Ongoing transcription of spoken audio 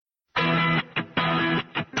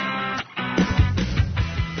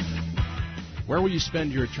Where will you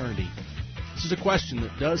spend your eternity? This is a question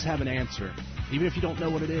that does have an answer, even if you don't know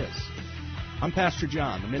what it is. I'm Pastor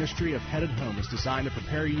John. The ministry of Headed Home is designed to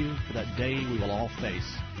prepare you for that day we will all face,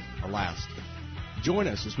 our last. Join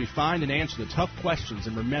us as we find and answer the tough questions,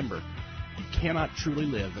 and remember, you cannot truly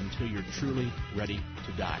live until you're truly ready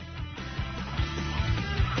to die.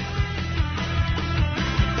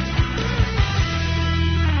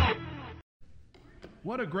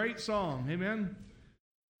 What a great song, amen?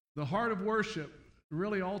 The heart of worship,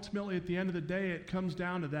 really ultimately at the end of the day, it comes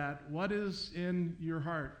down to that. What is in your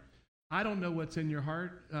heart? I don't know what's in your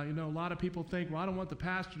heart. A lot of people think, well, I don't want the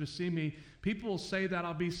pastor to see me. People will say that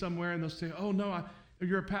I'll be somewhere, and they'll say, oh, no,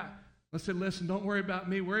 you're a pastor. I said, listen, don't worry about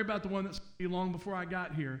me. Worry about the one that saw you long before I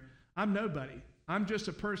got here. I'm nobody. I'm just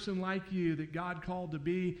a person like you that God called to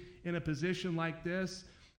be in a position like this.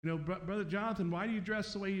 Brother Jonathan, why do you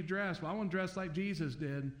dress the way you dress? Well, I want to dress like Jesus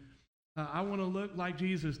did. I want to look like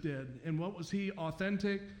Jesus did. And what was he?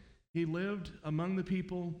 Authentic. He lived among the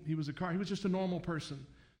people. He was just a normal person.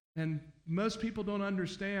 And most people don't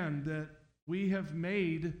understand that we have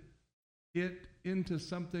made it into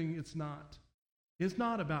something it's not. It's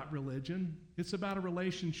not about religion. It's about a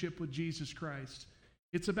relationship with Jesus Christ.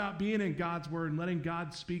 It's about being in God's Word and letting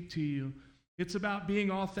God speak to you. It's about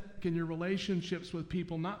being authentic in your relationships with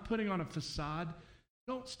people, not putting on a facade.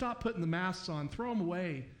 Don't stop putting the masks on. Throw them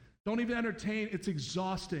away. Don't even entertain. It's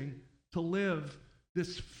exhausting to live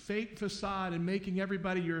this fake facade and making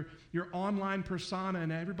everybody your online persona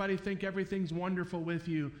and everybody think everything's wonderful with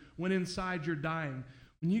you when inside you're dying.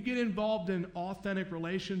 When you get involved in authentic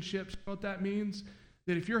relationships, you know what that means?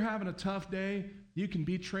 That if you're having a tough day, you can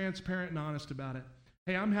be transparent and honest about it.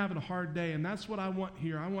 Hey, I'm having a hard day, and that's what I want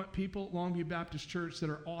here. I want people at Longview Baptist Church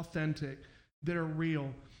that are authentic, that are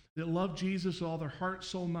real, that love Jesus with all their heart,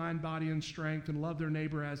 soul, mind, body, and strength, and love their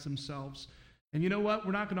neighbor as themselves. And you know what?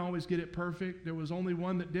 We're not going to always get it perfect. There was only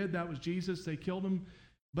one that did. That was Jesus. They killed him.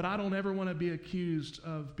 But I don't ever want to be accused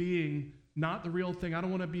of being not the real thing. I don't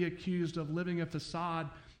want to be accused of living a facade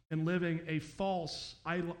and living a false,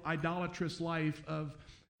 idolatrous life of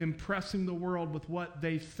impressing the world with what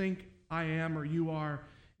they think I am or you are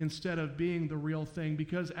instead of being the real thing.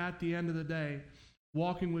 Because at the end of the day,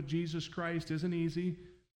 walking with Jesus Christ isn't easy.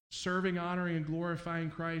 Serving, honoring, and glorifying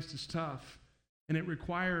Christ is tough. And it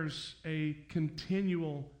requires a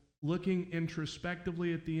continual looking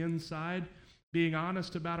introspectively at the inside, being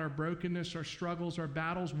honest about our brokenness, our struggles, our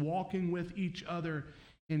battles, walking with each other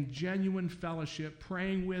in genuine fellowship,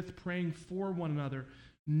 praying for one another.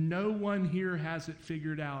 No one here has it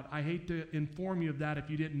figured out. I hate to inform you of that if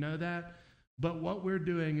you didn't know that, but what we're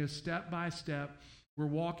doing is step by step, we're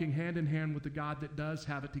walking hand in hand with the God that does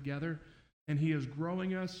have it together, and he is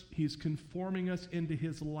growing us. He's conforming us into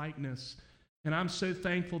his likeness. And I'm so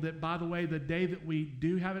thankful that, by the way, the day that we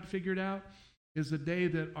do have it figured out is the day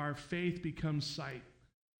that our faith becomes sight.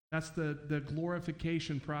 That's the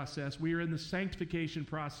glorification process. We are in the sanctification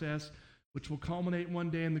process, which will culminate one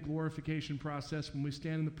day in the glorification process when we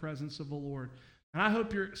stand in the presence of the Lord. And I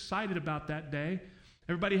hope you're excited about that day.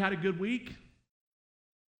 Everybody had a good week?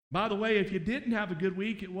 By the way, if you didn't have a good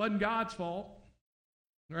week, it wasn't God's fault,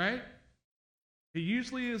 right? It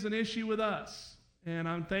usually is an issue with us. And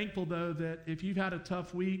I'm thankful, though, that if you've had a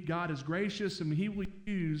tough week, God is gracious, and he will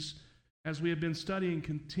use, as we have been studying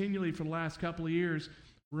continually for the last couple of years,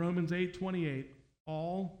 Romans 8:28,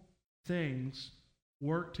 all things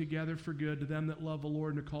work together for good to them that love the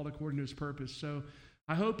Lord and are called according to his purpose. So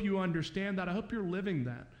I hope you understand that. I hope you're living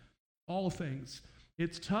that. All things.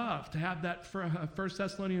 It's tough to have that 1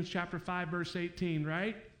 Thessalonians chapter 5, verse 18,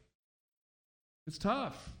 right? It's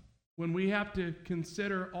tough when we have to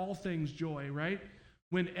consider all things joy, right?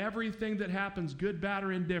 When everything that happens, good, bad,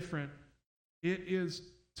 or indifferent, it is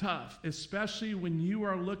tough, especially when you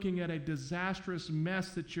are looking at a disastrous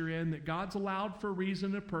mess that you're in that God's allowed for a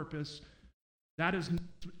reason and purpose. That is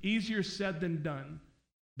easier said than done.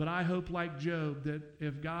 But I hope, like Job, that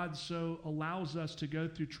if God so allows us to go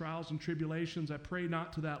through trials and tribulations, I pray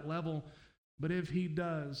not to that level, but if he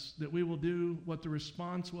does, that we will do what the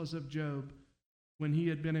response was of Job when he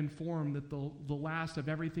had been informed that the last of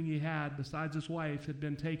everything he had, besides his wife, had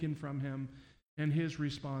been taken from him, and his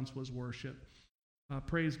response was worship.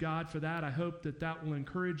 Praise God for that. I hope that will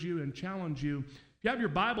encourage you and challenge you. If you have your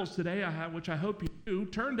Bibles today, which I hope you do,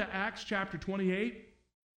 turn to Acts chapter 28.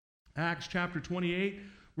 Acts chapter 28.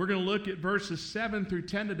 We're going to look at verses 7 through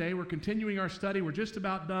 10 today. We're continuing our study. We're just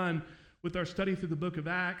about done with our study through the book of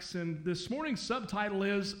Acts. And this morning's subtitle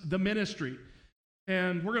is The Ministry.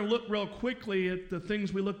 And we're going to look real quickly at the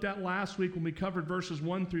things we looked at last week when we covered verses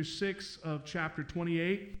 1 through 6 of chapter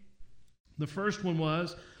 28. The first one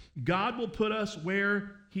was God will put us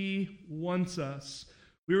where he wants us.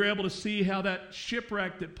 We were able to see how that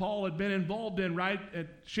shipwreck that Paul had been involved in, right,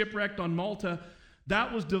 shipwrecked on Malta,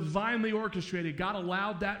 that was divinely orchestrated. God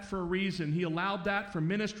allowed that for a reason. He allowed that for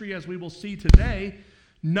ministry, as we will see today.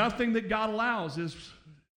 Nothing that God allows is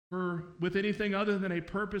with anything other than a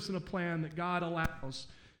purpose and a plan that God allows.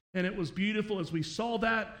 And it was beautiful as we saw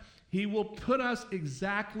that. He will put us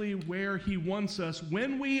exactly where he wants us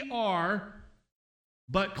when we are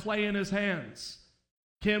but clay in his hands.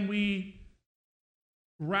 Can we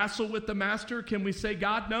wrestle with the master? Can we say,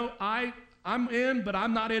 God, no, I'm in, but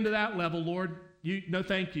I'm not into that level, Lord. No,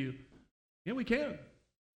 thank you. Yeah, we can.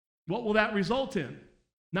 What will that result in?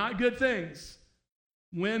 Not good things.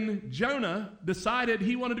 When Jonah decided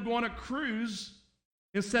he wanted to go on a cruise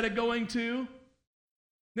instead of going to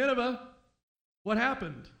Nineveh, what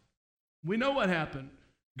happened? We know what happened.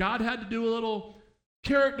 God had to do a little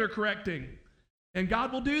character correcting, and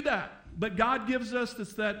God will do that. But God gives us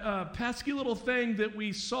that pesky little thing that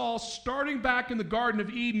we saw starting back in the Garden of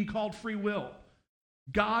Eden called free will.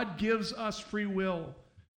 God gives us free will.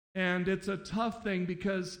 And it's a tough thing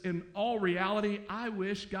because in all reality, I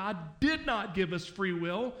wish God did not give us free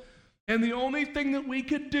will. And the only thing that we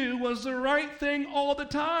could do was the right thing all the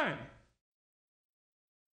time.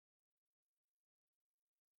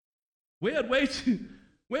 We had way too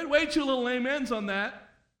little amens on that.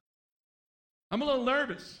 I'm a little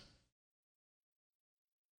nervous.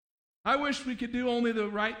 I wish we could do only the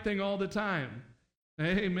right thing all the time.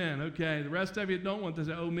 Amen. Okay, the rest of you don't want to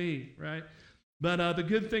say, oh, me, right? But the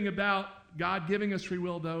good thing about God giving us free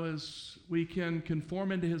will, though, is we can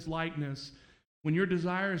conform into his likeness. When your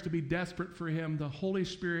desire is to be desperate for him, the Holy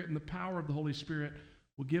Spirit and the power of the Holy Spirit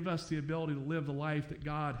will give us the ability to live the life that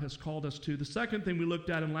God has called us to. The second thing we looked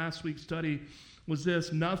at in last week's study was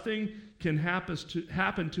this: nothing can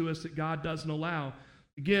happen to us that God doesn't allow.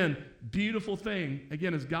 Again, beautiful thing.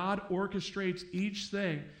 Again, as God orchestrates each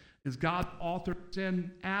thing, is God author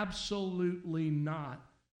sin? Absolutely not.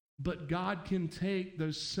 But God can take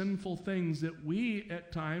those sinful things that we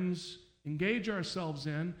at times engage ourselves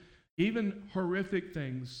in, even horrific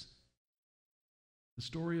things. The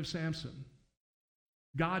story of Samson.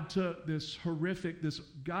 God took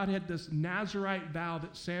God had this Nazirite vow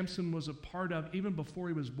that Samson was a part of even before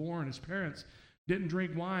he was born. His parents didn't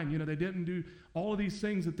drink wine. They didn't do all of these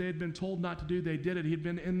things that they had been told not to do. They did it. He'd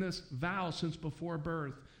been in this vow since before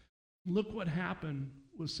birth. Look what happened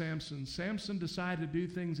with Samson. Samson decided to do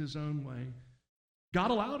things his own way.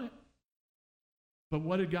 God allowed it. But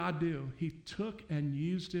what did God do? He took and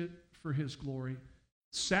used it for his glory.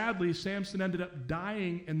 Sadly, Samson ended up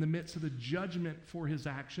dying in the midst of the judgment for his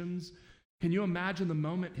actions. Can you imagine the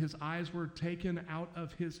moment his eyes were taken out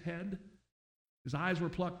of his head? His eyes were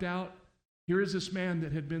plucked out. Here is this man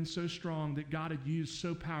that had been so strong, that God had used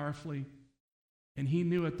so powerfully, and he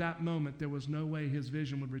knew at that moment there was no way his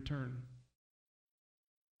vision would return.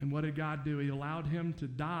 And what did God do? He allowed him to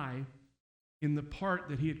die in the part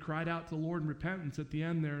that he had cried out to the Lord in repentance at the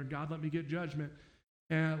end there. God, let me get judgment,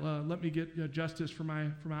 and let me get justice for my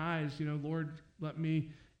eyes. Lord, let me.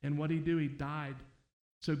 And what did he do? He died.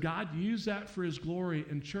 So God used that for his glory.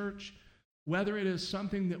 In church, whether it is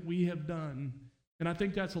something that we have done, and I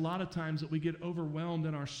think that's a lot of times that we get overwhelmed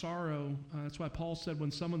in our sorrow. That's why Paul said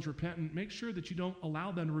when someone's repentant, make sure that you don't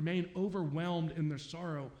allow them to remain overwhelmed in their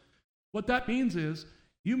sorrow. What that means is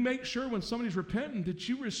you make sure when somebody's repentant that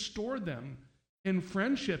you restore them in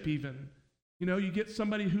friendship even. You get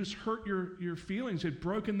somebody who's hurt your feelings, had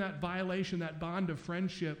broken that violation, that bond of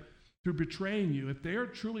friendship through betraying you. If they are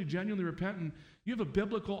truly, genuinely repentant, you have a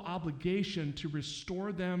biblical obligation to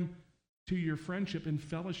restore them to your friendship and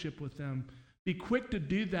fellowship with them. Be quick to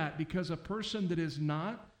do that, because a person that is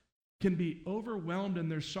not can be overwhelmed in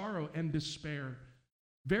their sorrow and despair.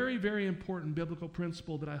 Very, very important biblical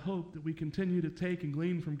principle that I hope that we continue to take and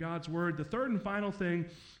glean from God's word. The third and final thing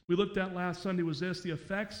we looked at last Sunday was this: the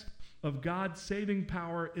effects of God's saving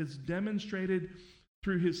power is demonstrated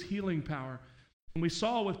through his healing power. And we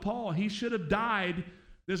saw with Paul, he should have died.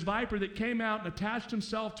 This viper that came out and attached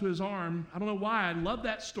himself to his arm. I don't know why. I love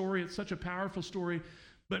that story. It's such a powerful story.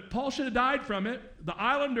 But Paul should have died from it. The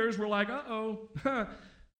islanders were like, uh-oh,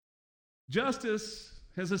 justice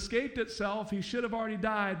has escaped itself. He should have already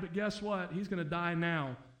died, but guess what? He's going to die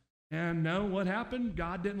now. And no, what happened?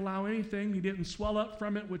 God didn't allow anything. He didn't swell up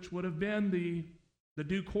from it, which would have been the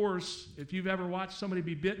due course. If you've ever watched somebody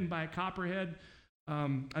be bitten by a copperhead,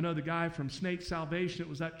 I know the guy from Snake Salvation. It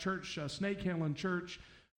was that church, Snake Handling Church,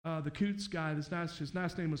 the Coots guy. His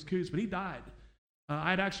last name was Coots, but he died. I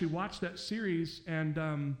had actually watched that series, and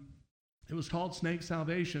it was called Snake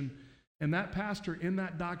Salvation, and that pastor in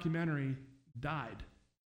that documentary died.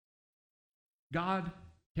 God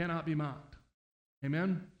cannot be mocked.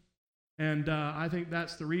 Amen? And I think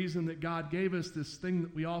that's the reason that God gave us this thing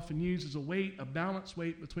that we often use as a weight, a balance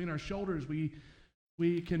weight between our shoulders.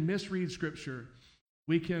 We can misread Scripture.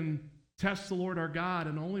 We can test the Lord our God,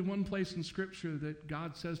 and only one place in Scripture that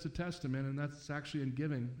God says to test Him in, and that's actually in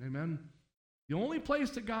giving. Amen? The only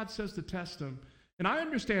place that God says to test Him. And I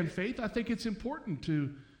understand faith. I think it's important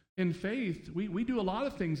to, in faith, we do a lot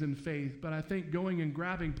of things in faith, but I think going and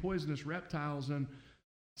grabbing poisonous reptiles and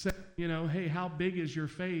saying, hey, how big is your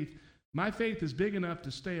faith? My faith is big enough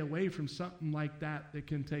to stay away from something like that that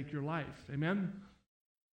can take your life. Amen?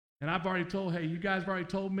 And I've already told, you guys have already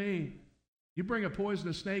told me, you bring a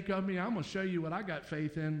poisonous snake on me, I'm going to show you what I got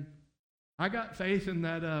faith in. I got faith in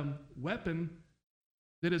that weapon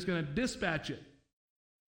that is going to dispatch it.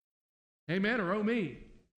 Amen, or oh me.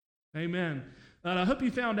 Amen. I hope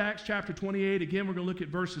you found Acts chapter 28. Again, we're going to look at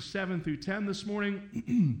verses 7 through 10 this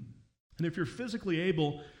morning. And if you're physically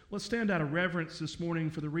able, let's stand out of reverence this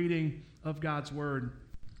morning for the reading of God's Word.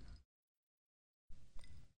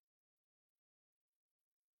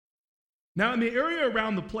 Now, in the area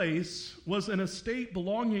around the place was an estate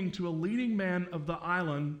belonging to a leading man of the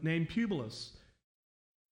island named Publius,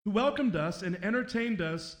 who welcomed us and entertained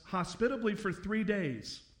us hospitably for 3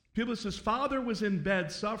 days. Publius' father was in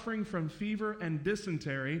bed suffering from fever and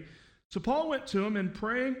dysentery. So Paul went to him, and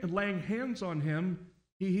praying and laying hands on him,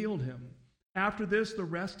 he healed him. After this, the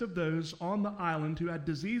rest of those on the island who had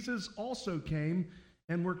diseases also came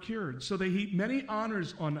and were cured. So they heaped many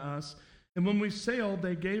honors on us, and when we sailed,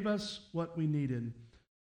 they gave us what we needed.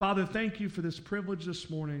 Father, thank you for this privilege this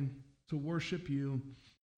morning to worship you.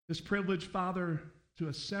 This privilege, Father, to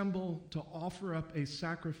assemble, to offer up a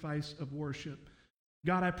sacrifice of worship.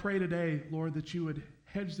 God, I pray today, Lord, that you would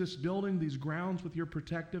hedge this building, these grounds with your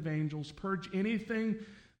protective angels, purge anything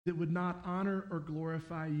that would not honor or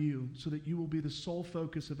glorify you, so that you will be the sole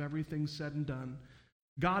focus of everything said and done.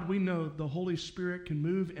 God, we know the Holy Spirit can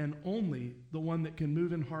move, and only the one that can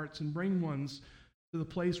move in hearts and bring ones to the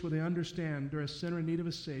place where they understand they're a sinner in need of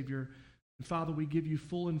a Savior. And Father, we give you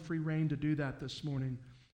full and free reign to do that this morning.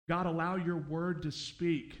 God, allow your word to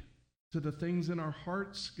speak to the things in our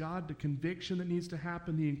hearts, God, the conviction that needs to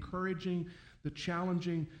happen, the encouraging, the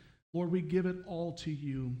challenging. Lord, we give it all to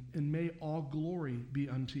you, and may all glory be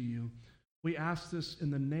unto you. We ask this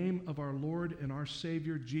in the name of our Lord and our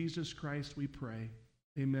Savior, Jesus Christ, we pray.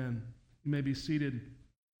 Amen. You may be seated.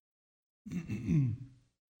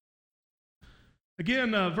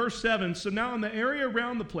 Again, verse 7, so now in the area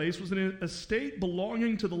around the place was an estate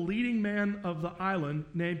belonging to the leading man of the island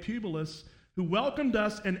named Publius, who welcomed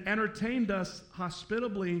us and entertained us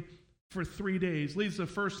hospitably for 3 days. Leads to the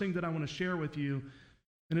first thing that I want to share with you,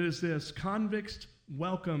 and it is this: convicts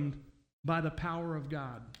welcomed by the power of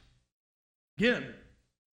God. Again,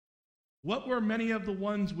 what were many of the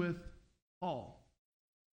ones with Paul?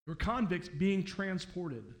 They were convicts being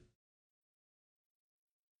transported.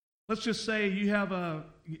 Let's just say you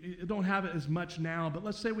don't have it as much now, but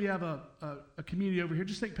let's say we have a community over here.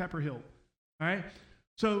 Just think Pepper Hill, all right?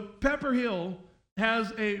 So Pepper Hill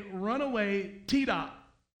has a runaway TDOC,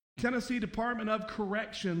 Tennessee Department of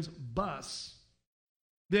Corrections bus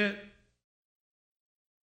that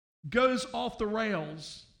goes off the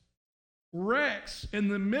rails, wrecks in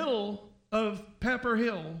the middle of Pepper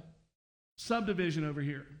Hill subdivision over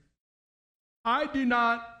here. I do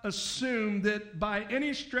not assume that by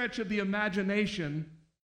any stretch of the imagination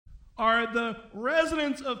are the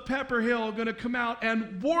residents of Pepper Hill going to come out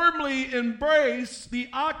and warmly embrace the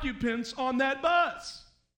occupants on that bus.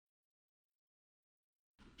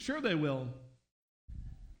 Sure they will.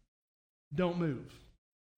 Don't move.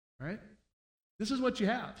 All right? This is what you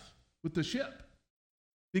have with the ship,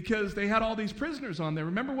 because they had all these prisoners on there.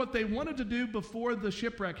 Remember what they wanted to do before the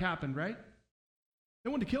shipwreck happened, right? They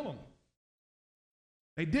wanted to kill them.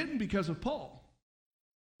 They didn't because of Paul.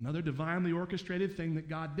 Another divinely orchestrated thing that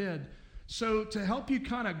God did. So to help you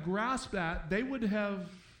kind of grasp that, they would have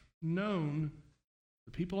known,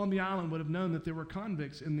 the people on the island would have known that there were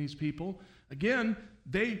convicts in these people. Again,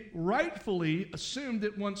 they rightfully assumed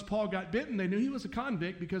that once Paul got bitten, they knew he was a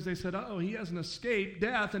convict, because they said, oh, he hasn't escaped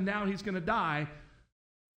death and now he's going to die.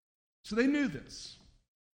 So they knew this.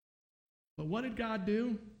 But what did God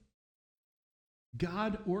do?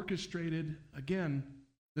 God orchestrated, again,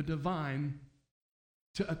 the divine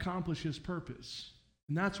to accomplish his purpose.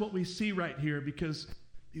 And that's what we see right here, because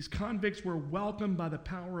these convicts were welcomed by the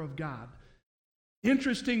power of God.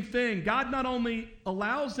 Interesting thing, God not only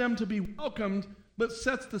allows them to be welcomed, but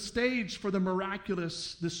sets the stage for the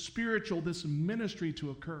miraculous, the spiritual, this ministry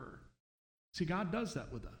to occur. See, God does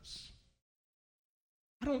that with us.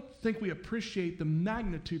 I don't think we appreciate the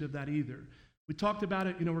magnitude of that either. We talked about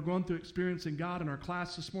it, we're going through Experiencing God in our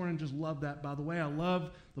class this morning. Just love that, by the way. I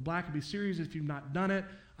love the Blackaby series. If you've not done it,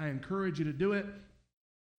 I encourage you to do it.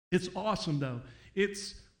 It's awesome, though.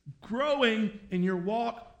 It's growing in your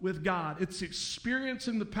walk with God. It's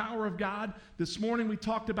experiencing the power of God. This morning we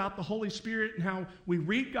talked about the Holy Spirit and how we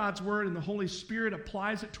read God's Word and the Holy Spirit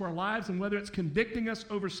applies it to our lives, and whether it's convicting us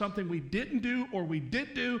over something we didn't do or we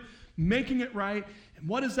did do, making it right. And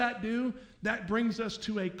what does that do? That brings us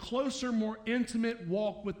to a closer, more intimate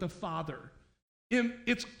walk with the Father. And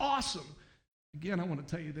it's awesome. Again, I want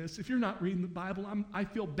to tell you this. If you're not reading the Bible, I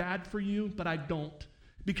feel bad for you, but I don't,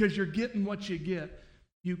 because you're getting what you get.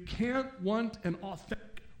 You can't want an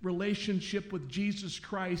authentic relationship with Jesus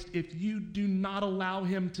Christ if you do not allow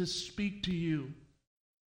him to speak to you.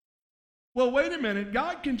 Well, wait a minute.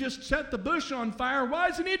 God can just set the bush on fire. Why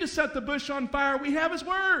does he need to set the bush on fire? We have his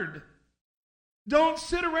word. Don't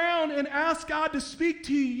sit around and ask God to speak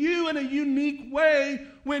to you in a unique way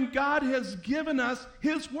when God has given us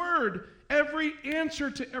his word. Every answer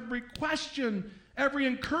to every question, every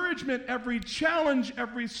encouragement, every challenge,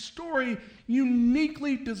 every story,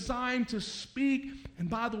 uniquely designed to speak. And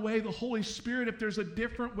by the way, the Holy Spirit, if there's a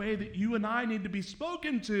different way that you and I need to be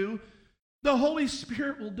spoken to, the Holy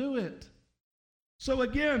Spirit will do it. So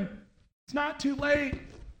again, it's not too late.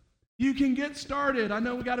 You can get started. I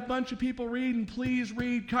know we got a bunch of people reading. Please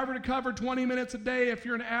read cover to cover 20 minutes a day. If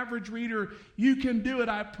you're an average reader, you can do it,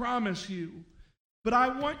 I promise you. But I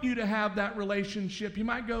want you to have that relationship. You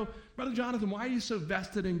might go, Brother Jonathan, why are you so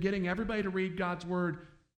vested in getting everybody to read God's word?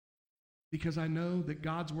 Because I know that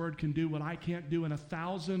God's word can do what I can't do in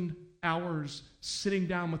 1,000 hours sitting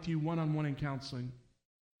down with you one-on-one in counseling.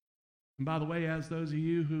 And by the way, as those of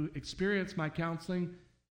you who experience my counseling,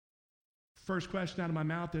 first question out of my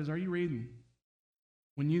mouth is, are you reading?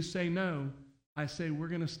 When you say no, I say, we're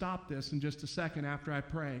going to stop this in just a second after I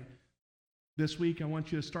pray. This week, I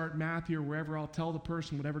want you to start Matthew or wherever I'll tell the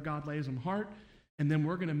person whatever God lays on heart, and then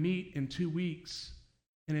we're going to meet in 2 weeks.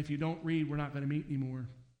 And if you don't read, we're not going to meet anymore.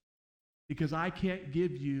 Because I can't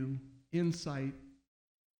give you insight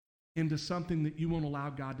into something that you won't allow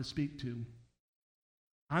God to speak to.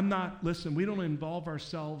 We don't involve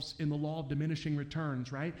ourselves in the law of diminishing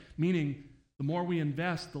returns, right? Meaning, the more we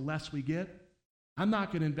invest, the less we get. I'm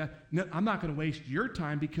not going to waste your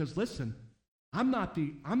time because, listen, I'm not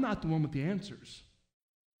the one with the answers.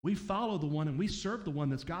 We follow the one and we serve the one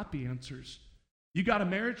that's got the answers. You got a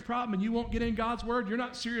marriage problem and you won't get in God's word, you're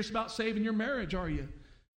not serious about saving your marriage, are you?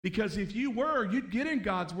 Because if you were, you'd get in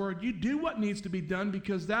God's word, you'd do what needs to be done,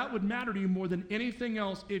 because that would matter to you more than anything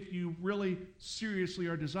else if you really seriously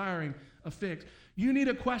are desiring a fix. You need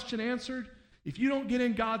a question answered? If you don't get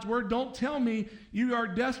in God's word, don't tell me you are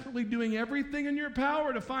desperately doing everything in your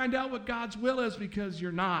power to find out what God's will is, because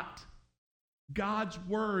you're not. God's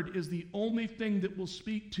word is the only thing that will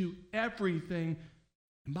speak to everything.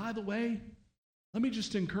 And by the way, let me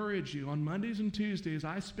just encourage you. On Mondays and Tuesdays,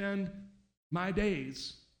 I spend my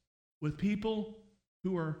days with people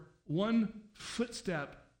who are one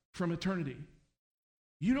footstep from eternity.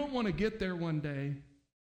 You don't want to get there one day.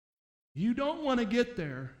 You don't want to get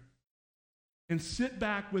there and sit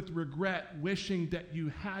back with regret, wishing that you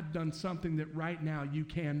had done something that right now you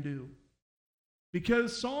can do.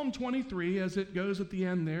 Because Psalm 23, as it goes at the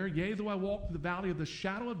end there, yea, though I walk through the valley of the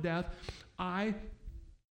shadow of death, I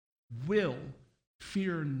will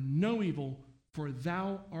fear no evil, for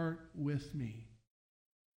thou art with me.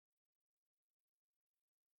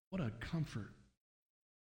 What a comfort.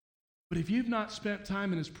 But if you've not spent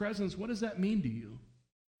time in his presence, what does that mean to you?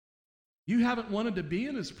 You haven't wanted to be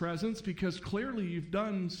in his presence because clearly you've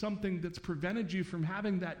done something that's prevented you from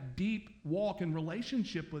having that deep walk and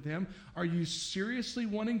relationship with him. Are you seriously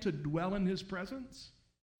wanting to dwell in his presence?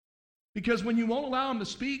 Because when you won't allow him to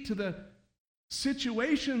speak to the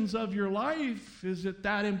situations of your life, is it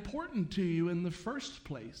that important to you in the first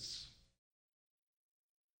place?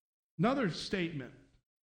 Another statement.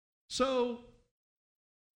 So,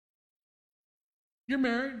 you're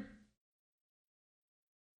married.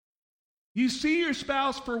 You see your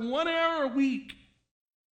spouse for 1 hour a week,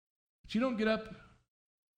 but you don't get up and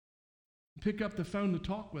pick up the phone to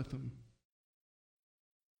talk with them.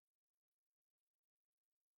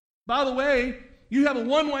 By the way, you have a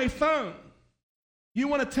one-way phone. You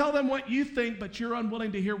want to tell them what you think, but you're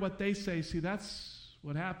unwilling to hear what they say. See, that's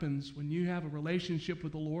what happens when you have a relationship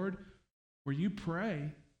with the Lord where you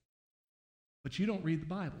pray, but you don't read the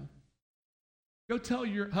Bible. Go tell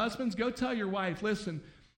your husbands, go tell your wife, listen,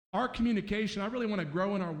 our communication, I really want to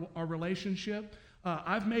grow in our relationship.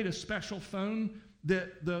 I've made a special phone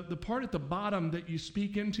the part at the bottom that you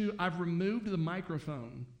speak into, I've removed the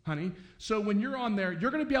microphone, honey. So when you're on there,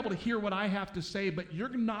 you're going to be able to hear what I have to say, but you're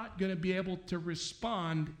not going to be able to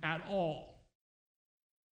respond at all.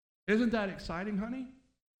 Isn't that exciting, honey?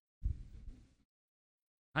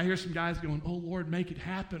 I hear some guys going, oh, Lord, make it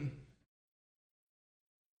happen.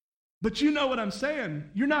 But you know what I'm saying.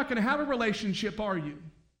 You're not going to have a relationship, are you?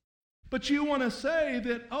 But you want to say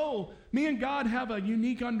that, oh, me and God have a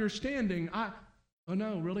unique understanding. Oh,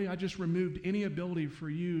 no, really? I just removed any ability for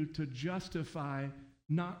you to justify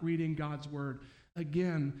not reading God's word.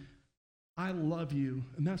 Again, I love you,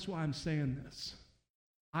 and that's why I'm saying this.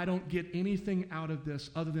 I don't get anything out of this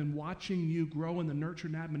other than watching you grow in the nurture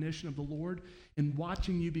and admonition of the Lord and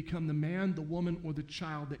watching you become the man, the woman, or the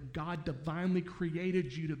child that God divinely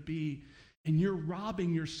created you to be. And you're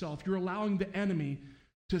robbing yourself. You're allowing the enemy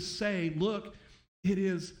to say, look, it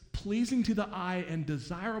is pleasing to the eye and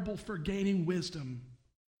desirable for gaining wisdom.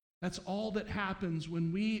 That's all that happens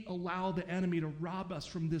when we allow the enemy to rob us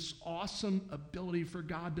from this awesome ability for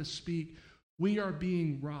God to speak. We are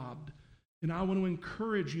being robbed. And I want to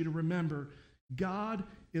encourage you to remember, God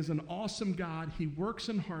is an awesome God. He works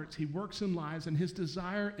in hearts. He works in lives. And his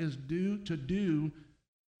desire is to do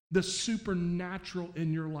the supernatural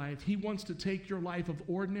in your life. He wants to take your life of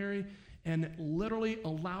ordinary and literally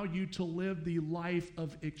allow you to live the life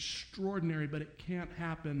of extraordinary, but it can't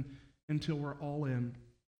happen until we're all in.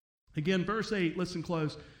 Again, verse 8, listen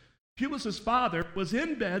close. Publius' father was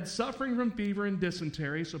in bed suffering from fever and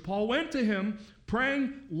dysentery, so Paul went to him,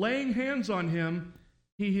 praying, laying hands on him,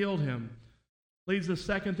 he healed him. Leads to the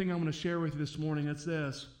second thing I'm going to share with you this morning. It's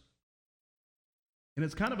this. And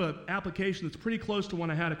it's kind of an application that's pretty close to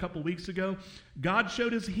one I had a couple weeks ago. God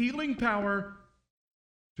showed his healing power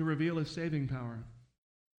to reveal his saving power.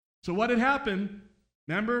 So what had happened?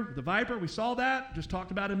 Remember the viper? We saw that. Just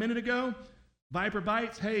talked about it a minute ago. Viper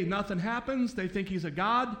bites. Hey, nothing happens. They think he's a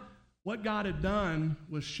god. What God had done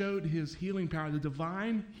was showed his healing power, the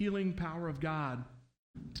divine healing power of God,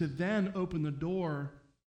 to then open the door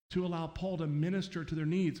to allow Paul to minister to their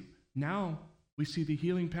needs. Now we see the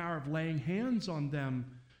healing power of laying hands on them.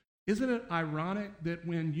 Isn't it ironic that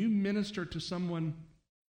when you minister to someone,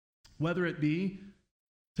 whether it be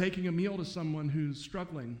taking a meal to someone who's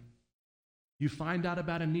struggling, you find out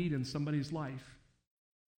about a need in somebody's life.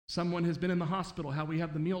 Someone has been in the hospital, how we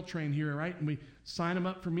have the meal train here, right? And we sign them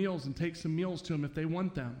up for meals and take some meals to them if they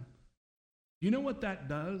want them. You know what that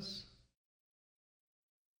does?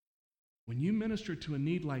 When you minister to a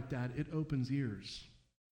need like that, it opens ears.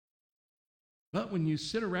 But when you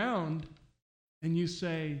sit around and you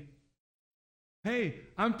say, hey,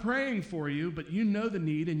 I'm praying for you, but you know the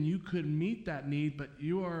need and you could meet that need, but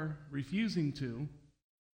you are refusing to,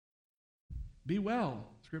 be well,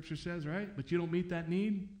 Scripture says, right? But you don't meet that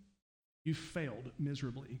need, you failed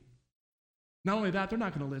miserably. Not only that, they're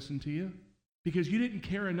not going to listen to you because you didn't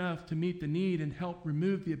care enough to meet the need and help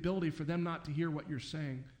remove the ability for them not to hear what you're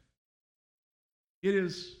saying. It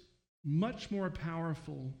is much more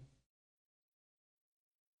powerful.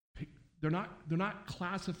 They're not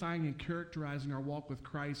classifying and characterizing our walk with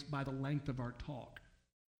Christ by the length of our talk.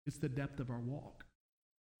 It's the depth of our walk.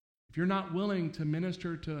 If you're not willing to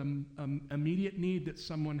minister to an immediate need that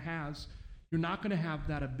someone has, you're not going to have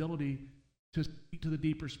that ability to speak to the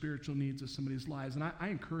deeper spiritual needs of somebody's lives. And I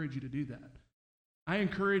encourage you to do that. I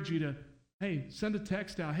encourage you to, hey, send a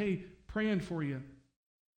text out. Hey, praying for you.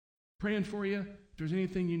 Praying for you. If there's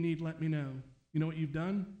anything you need, let me know. You know what you've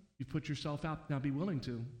done? You've put yourself out. Now be willing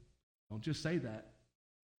to. Don't just say that.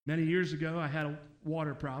 Many years ago, I had a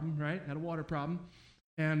water problem, right? Had a water problem.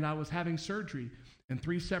 And I was having surgery. And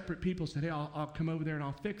 3 separate people said, hey, I'll come over there and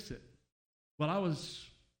I'll fix it. Well, I was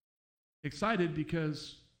excited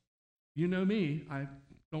because you know me. I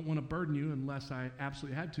don't want to burden you unless I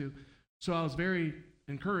absolutely had to. So I was very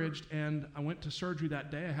encouraged, and I went to surgery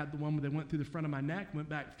that day. I had the one where they went through the front of my neck, went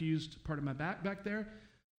back, fused part of my back there.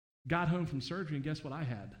 Got home from surgery, and guess what I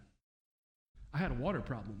had? I had a water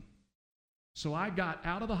problem. So I got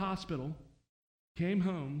out of the hospital, came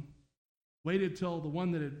home, waited till the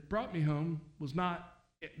one that had brought me home was not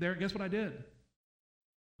there. Guess what I did?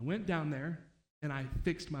 I went down there, and I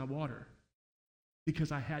fixed my water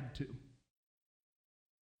because I had to.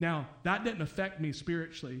 Now, that didn't affect me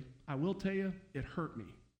spiritually. I will tell you, it hurt me.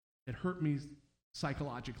 It hurt me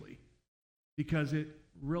psychologically because it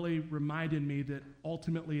really reminded me that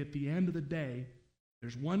ultimately at the end of the day,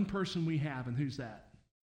 there's one person we have, and who's that?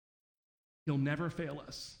 He'll never fail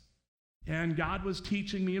us. And God was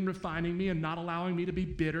teaching me and refining me and not allowing me to be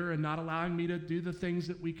bitter and not allowing me to do the things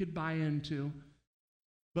that we could buy into.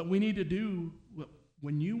 But we need to do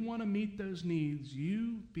when you want to meet those needs,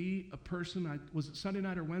 you be a person, was it Sunday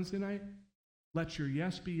night or Wednesday night? Let your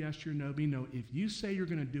yes be yes, your no be no. If you say you're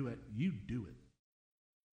going to do it, you do it.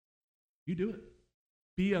 You do it.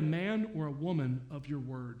 Be a man or a woman of your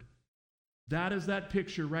word. That is that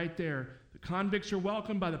picture right there. The convicts are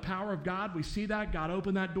welcomed by the power of God. We see that. God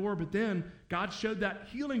opened that door, but then God showed that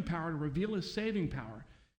healing power to reveal his saving power.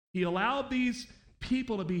 He allowed these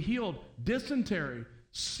people to be healed. Dysentery,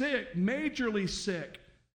 sick, majorly sick.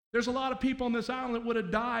 There's a lot of people on this island that would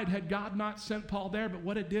have died had God not sent Paul there, but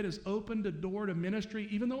what it did is opened a door to ministry,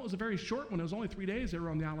 even though it was a very short one. It was only 3 days they were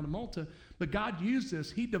on the island of Malta, but God used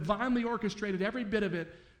this. He divinely orchestrated every bit of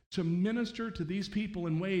it to minister to these people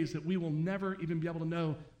in ways that we will never even be able to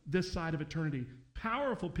know this side of eternity.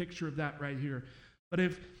 Powerful picture of that right here. But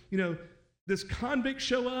if, this convict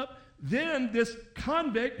show up, then this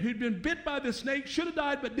convict who'd been bit by the snake, should have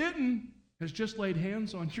died but didn't, has just laid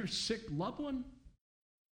hands on your sick loved one.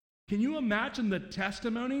 Can you imagine the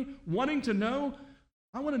testimony, wanting to know,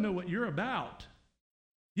 I want to know what you're about.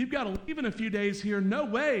 You've got to leave in a few days here. No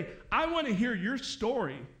way. I want to hear your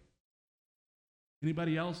story.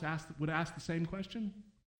 Anybody else would ask the same question?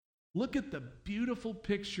 Look at the beautiful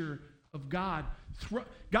picture of God.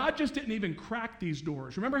 God just didn't even crack these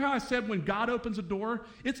doors. Remember how I said when God opens a door,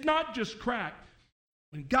 it's not just cracked.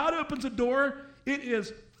 When God opens a door, it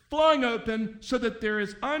is flung open so that there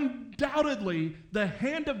is undoubtedly the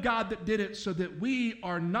hand of God that did it, so that we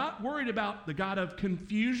are not worried about the God of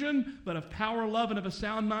confusion, but of power, love, and of a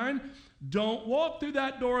sound mind. Don't walk through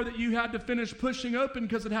that door that you had to finish pushing open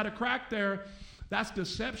because it had a crack there. That's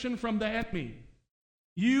deception from the enemy.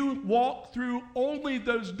 You walk through only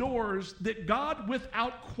those doors that God,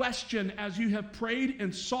 without question, as you have prayed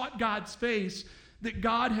and sought God's face, that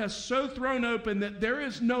God has so thrown open that there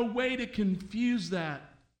is no way to confuse that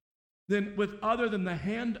other than the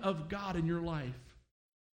hand of God in your life.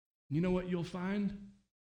 You know what you'll find?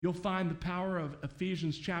 You'll find the power of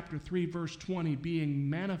Ephesians chapter 3, verse 20 being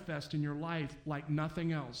manifest in your life like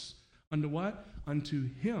nothing else. Unto what? Unto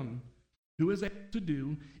him who is able to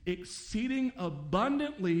do exceeding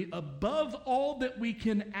abundantly above all that we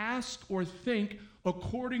can ask or think,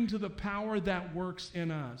 according to the power that works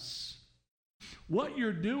in us. What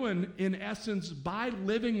you're doing, in essence, by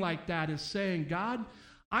living like that is saying, God,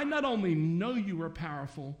 I not only know you are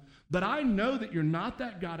powerful, but I know that you're not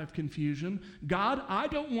that God of confusion. God, I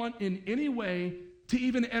don't want in any way to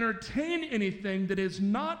even entertain anything that is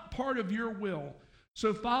not part of your will.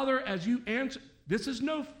 So, Father, as you answer, this is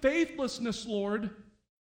no faithlessness, Lord,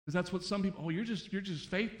 because that's what some people, you're just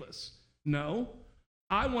faithless. No,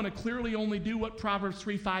 I want to clearly only do what Proverbs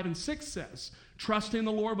 3, 5, and 6 says. Trust in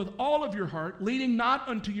the Lord with all of your heart, leading not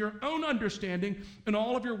unto your own understanding. In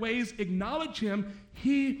all of your ways acknowledge him.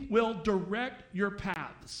 He will direct your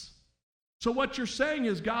paths. So what you're saying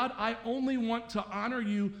is, God, I only want to honor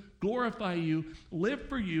you, glorify you, live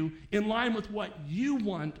for you in line with what you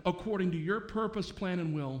want according to your purpose, plan,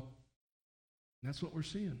 and will. And that's what we're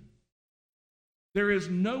seeing. There is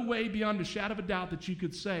no way beyond a shadow of a doubt that you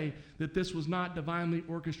could say that this was not divinely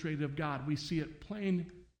orchestrated of God. We see it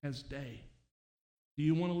plain as day. Do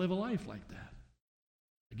you want to live a life like that?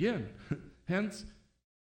 Again, hence,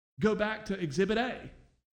 go back to Exhibit A.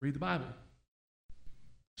 Read the Bible.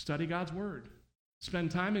 Study God's Word. Spend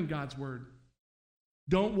time in God's Word.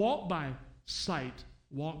 Don't walk by sight.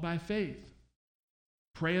 Walk by faith.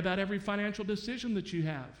 Pray about every financial decision that you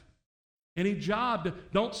have. Any job,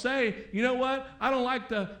 don't say, you know what, I don't like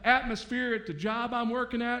the atmosphere at the job I'm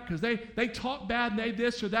working at because they talk bad and they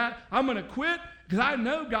this or that. I'm going to quit because I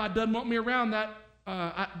know God doesn't want me around that.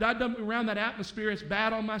 God doesn't want me around that atmosphere. It's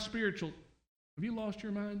bad on my spiritual. Have you lost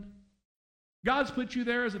your mind? God's put you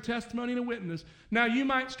there as a testimony and a witness. Now you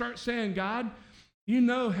might start saying, God, you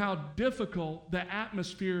know how difficult the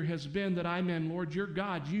atmosphere has been that I'm in. Lord, you're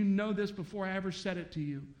God. You know this before I ever said it to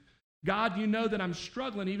you. God, you know that I'm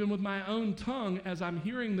struggling even with my own tongue as I'm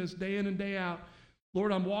hearing this day in and day out.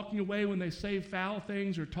 Lord, I'm walking away when they say foul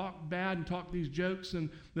things or talk bad and talk these jokes and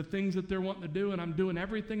the things that they're wanting to do, and I'm doing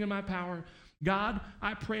everything in my power. God,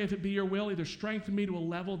 I pray if it be your will, either strengthen me to a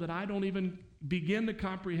level that I don't even begin to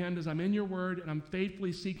comprehend as I'm in your word and I'm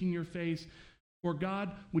faithfully seeking your face. Or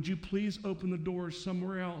God, would you please open the doors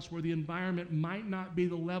somewhere else where the environment might not be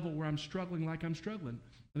the level where I'm struggling like I'm struggling.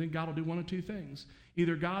 I think God will do one of two things.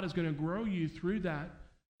 Either God is going to grow you through that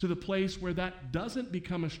to the place where that doesn't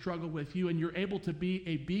become a struggle with you and you're able to be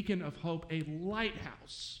a beacon of hope, a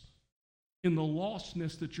lighthouse in the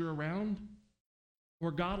lostness that you're around, or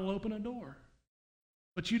God will open a door.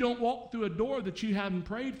 But you don't walk through a door that you haven't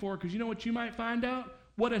prayed for, because you know what you might find out?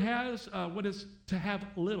 What is to have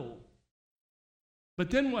little. But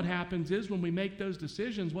then what happens is when we make those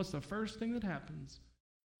decisions, what's the first thing that happens?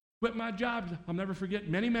 Quit my job. I'll never forget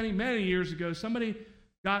many, many, many years ago, somebody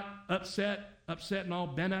got upset and all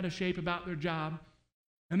bent out of shape about their job,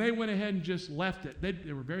 and they went ahead and just left it.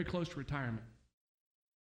 They were very close to retirement.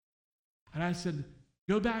 And I said,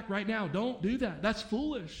 go back right now. Don't do that. That's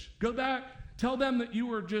foolish. Go back. Tell them that you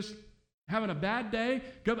were just having a bad day.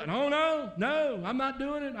 Go back. Oh, no, I'm not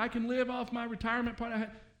doing it. I can live off my retirement part.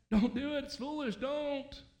 Don't do it. It's foolish.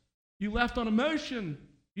 Don't. You left on emotion.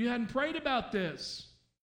 You hadn't prayed about this.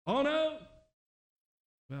 Oh, no.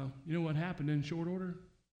 Well, you know what happened in short order?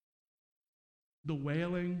 The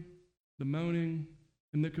wailing, the moaning,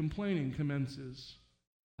 and the complaining commences.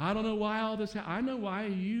 I don't know why all this happened. I know why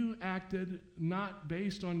you acted not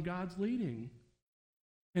based on God's leading.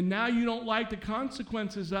 And now you don't like the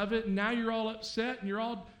consequences of it, and now you're all upset, and you're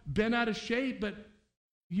all bent out of shape, but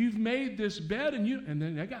you've made this bed, and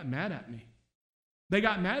then they got mad at me. They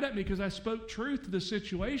got mad at me because I spoke truth to the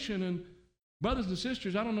situation, and brothers and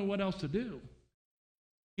sisters, I don't know what else to do.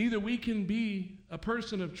 Either we can be a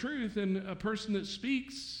person of truth and a person that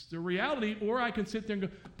speaks the reality, or I can sit there and go,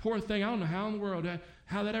 poor thing, I don't know how in the world,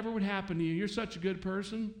 how that ever would happen to you. You're such a good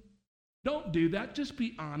person. Don't do that. Just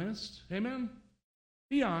be honest. Amen?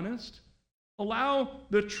 Be honest. Allow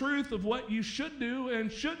the truth of what you should do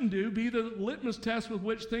and shouldn't do be the litmus test with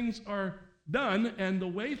which things are done and the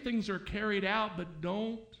way things are carried out, but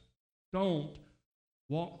don't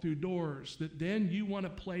walk through doors that then you want to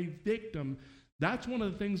play victim. That's one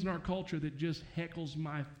of the things in our culture that just heckles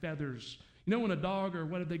my feathers. You know when a dog or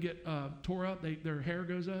what if they get tore up, their hair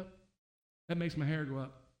goes up? That makes my hair go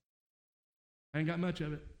up. I ain't got much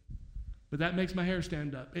of it, but that makes my hair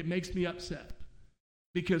stand up. It makes me upset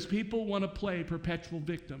because people want to play perpetual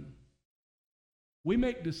victim. We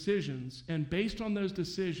make decisions, and based on those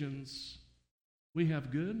decisions, we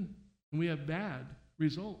have good and we have bad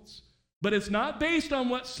results. But it's not based on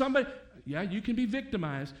what somebody, yeah, you can be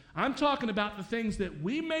victimized. I'm talking about the things that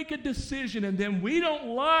we make a decision and then we don't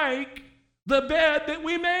like the bed that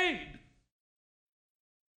we made.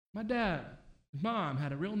 My dad, his mom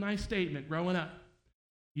had a real nice statement growing up.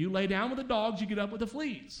 You lay down with the dogs, you get up with the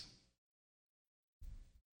fleas.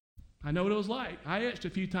 I know what it was like. I itched a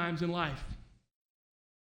few times in life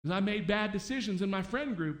because I made bad decisions in my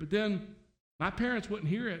friend group, but then my parents wouldn't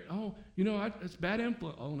hear it. Oh, it's bad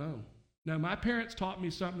influence. Oh, no. No, my parents taught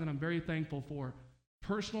me something that I'm very thankful for.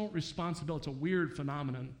 Personal responsibility. It's a weird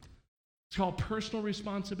phenomenon. It's called personal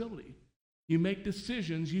responsibility. You make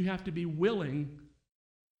decisions, you have to be willing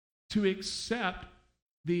to accept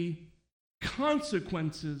the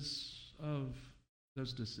consequences of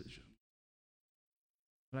those decisions.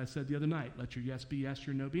 But I said the other night, let your yes be yes,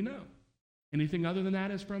 your no be no. Anything other than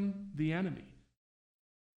that is from the enemy.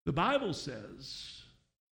 The Bible says,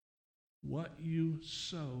 what you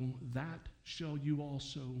sow, that shall you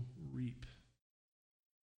also reap.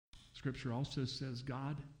 Scripture also says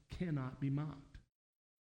God cannot be mocked.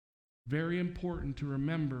 Very important to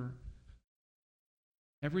remember.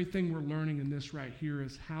 Everything we're learning in this right here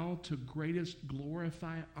is how to greatest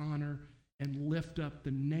glorify, honor, and lift up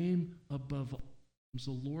the name above all,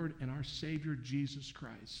 the Lord and our Savior Jesus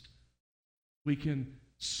Christ. We can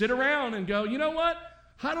sit around and go, you know what?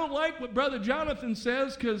 I don't like what Brother Jonathan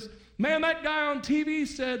says because, man, that guy on TV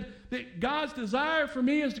said that God's desire for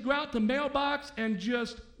me is to go out the mailbox and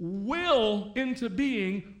just will into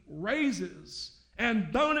being raises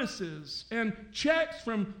and bonuses and checks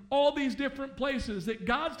from all these different places. That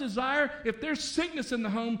God's desire, if there's sickness in the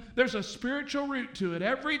home, there's a spiritual root to it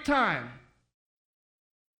every time.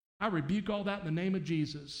 I rebuke all that in the name of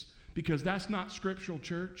Jesus because that's not scriptural,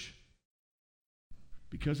 church.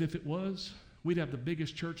 Because if it was, we'd have the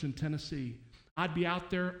biggest church in Tennessee. I'd be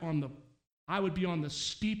out there I would be on the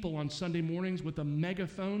steeple on Sunday mornings with a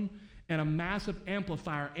megaphone and a massive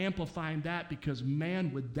amplifier amplifying that because,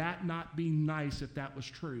 man, would that not be nice if that was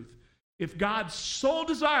truth. If God's sole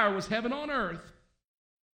desire was heaven on earth,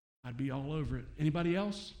 I'd be all over it. Anybody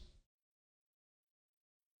else?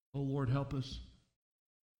 Oh, Lord, help us.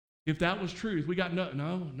 If that was truth, we got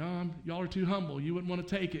no, y'all are too humble. You wouldn't want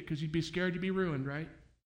to take it because you'd be scared you'd be ruined, right?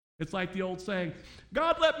 It's like the old saying,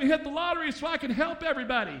 God let me hit the lottery so I can help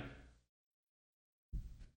everybody.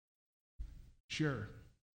 Sure.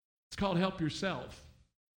 It's called help yourself.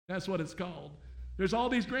 That's what it's called. There's all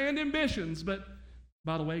these grand ambitions, but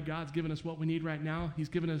by the way, God's given us what we need right now. He's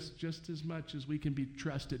given us just as much as we can be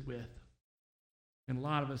trusted with. And a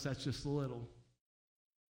lot of us, that's just a little.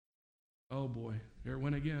 Oh boy, here it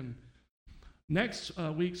went again. Next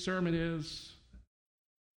week's sermon is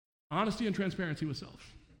honesty and transparency with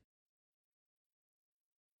self.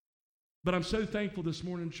 But I'm so thankful this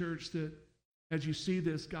morning, church, that as you see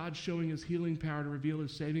this, God showing his healing power to reveal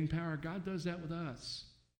his saving power, God does that with us.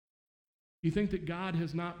 You think that God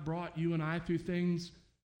has not brought you and I through things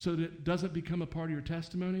so that it doesn't become a part of your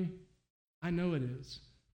testimony? I know it is.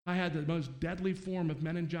 I had the most deadly form of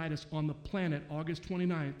meningitis on the planet August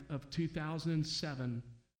 29th of 2007.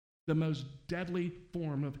 The most deadly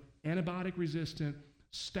form of antibiotic-resistant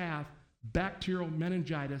staph bacterial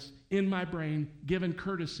meningitis in my brain, given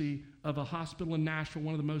courtesy of a hospital in Nashville,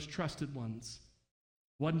 one of the most trusted ones.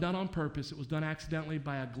 Wasn't done on purpose. It was done accidentally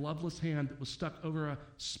by a gloveless hand that was stuck over a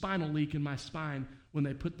spinal leak in my spine when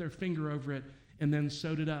they put their finger over it and then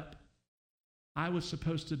sewed it up. I was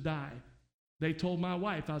supposed to die. They told my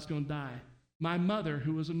wife I was going to die. My mother,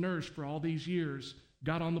 who was a nurse for all these years,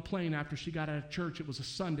 got on the plane after she got out of church. It was a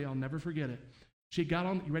Sunday. I'll never forget it. She got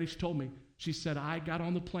on, you ready? She told me. She said, I got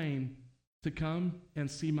on the plane to come and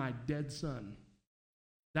see my dead son.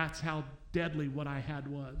 That's how deadly what I had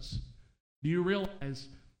was. Do you realize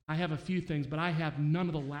I have a few things, but I have none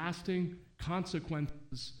of the lasting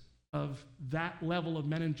consequences of that level of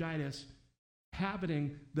meningitis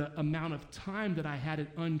happening the amount of time that I had it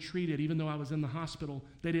untreated, even though I was in the hospital.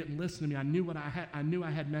 They didn't listen to me. I knew what I had. I knew I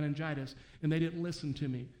had meningitis, and they didn't listen to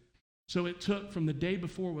me. So it took from the day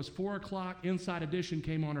before, it was 4 o'clock, Inside Edition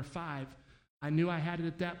came on, or 5. I knew I had it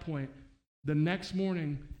at that point. The next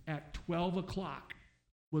morning at 12 o'clock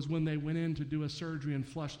was when they went in to do a surgery and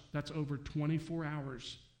flushed. That's over 24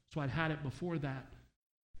 hours. So I'd had it before that.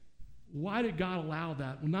 Why did God allow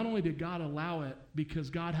that? Well, not only did God allow it because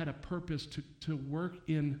God had a purpose to work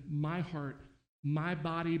in my heart, my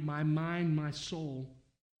body, my mind, my soul,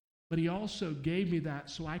 but he also gave me that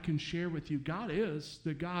so I can share with you. God is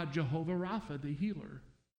the God, Jehovah Rapha, the healer.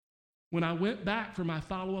 When I went back for my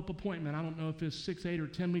follow-up appointment, I don't know if it's 6, 8, or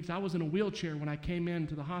 10 weeks, I was in a wheelchair when I came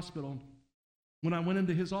into the hospital. When I went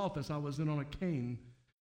into his office, I was in on a cane.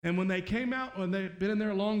 And when they came out, when they'd been in there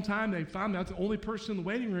a long time, they found out the only person in the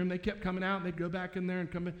waiting room. They kept coming out, and they'd go back in there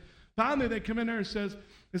and come in. Finally, they come in there and says,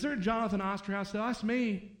 is there a Jonathan Osterhaus? I said, that's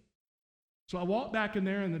me. So I walked back in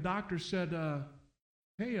there, and the doctor said,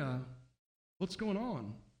 hey, what's going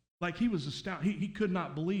on? Like he was astounded. He could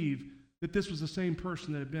not believe that this was the same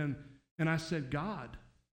person that had been. And I said, God.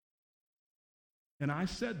 And I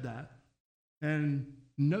said that. And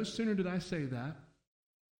no sooner did I say that,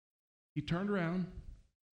 he turned around,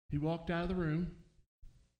 he walked out of the room,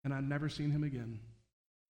 and I'd never seen him again.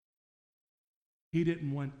 He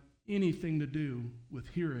didn't want anything to do with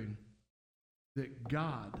hearing that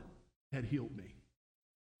God had healed me.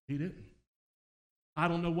 He didn't. I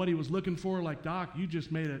don't know what he was looking for, like, Doc, you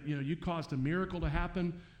just made you caused a miracle to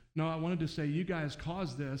happen. No, I wanted to say, you guys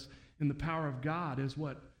caused this, and the power of God is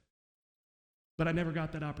what. But I never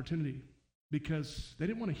got that opportunity because they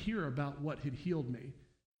didn't want to hear about what had healed me.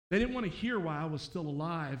 They didn't want to hear why I was still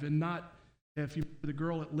alive, and not, if you remember the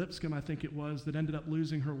girl at Lipscomb, I think it was, that ended up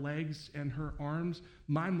losing her legs and her arms.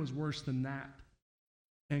 Mine was worse than that.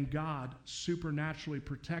 And God supernaturally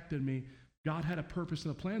protected me. God had a purpose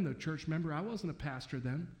and a plan, though, church. Remember, I wasn't a pastor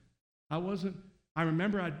then. I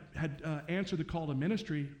remember I had answered the call to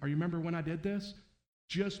ministry. Or you remember when I did this?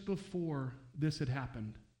 Just before this had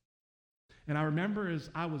happened. And I remember as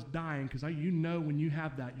I was dying, because when you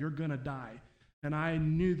have that, you're going to die. And I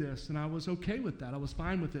knew this, and I was okay with that. I was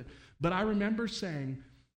fine with it. But I remember saying,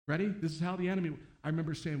 ready? This is how the enemy, I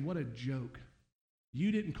remember saying, what a joke.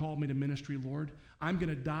 You didn't call me to ministry, Lord. I'm going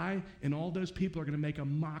to die, and all those people are going to make a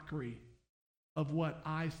mockery of what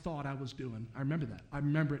I thought I was doing. I remember that. I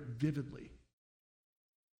remember it vividly.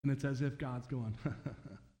 And it's as if God's going,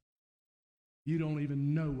 you don't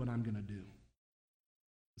even know what I'm going to do.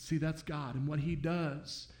 See, that's God. And what he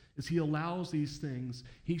does is he allows these things.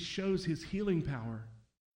 He shows his healing power.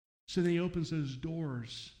 So then he opens those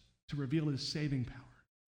doors to reveal his saving power.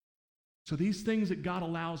 So these things that God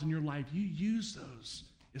allows in your life, you use those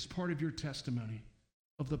as part of your testimony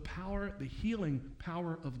of the power, the healing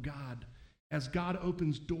power of God. As God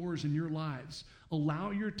opens doors in your lives,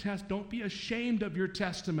 allow your don't be ashamed of your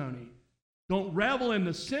testimony. Don't revel in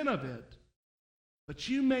the sin of it. But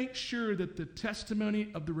you make sure that the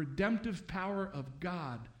testimony of the redemptive power of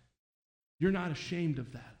God, you're not ashamed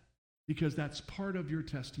of that, because that's part of your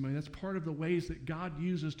testimony. That's part of the ways that God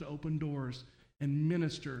uses to open doors and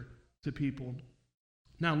minister to people.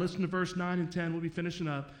 Now listen to verse 9 and 10. We'll be finishing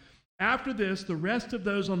up. After this, the rest of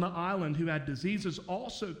those on the island who had diseases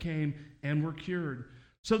also came and were cured.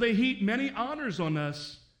 So they heaped many honors on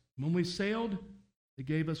us. When we sailed, they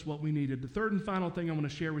gave us what we needed. The third and final thing I want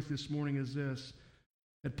to share with you this morning is this: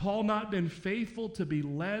 had Paul not been faithful to be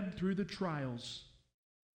led through the trials,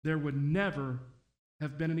 there would never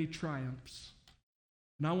have been any triumphs.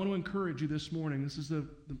 And I want to encourage you this morning. This is the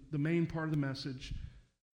main part of the message.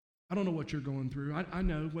 I don't know what you're going through. I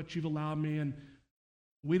know what you've allowed me, and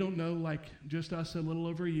we don't know, like just us a little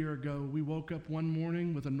over a year ago, we woke up one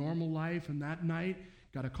morning with a normal life, and that night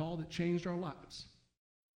got a call that changed our lives.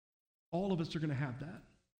 All of us are going to have that.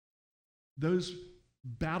 Those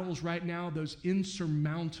battles right now, those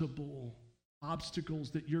insurmountable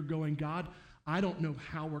obstacles that you're going, God, I don't know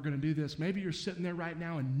how we're going to do this. Maybe you're sitting there right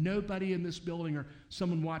now and nobody in this building or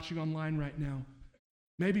someone watching online right now,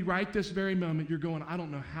 maybe right this very moment, you're going, I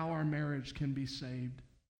don't know how our marriage can be saved.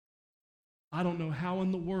 I don't know how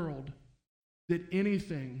in the world that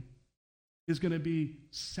anything is going to be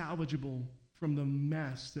salvageable from the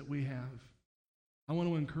mess that we have. I want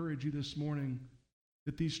to encourage you this morning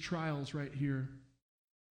that these trials right here,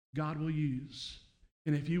 God will use.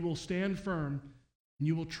 And if you will stand firm and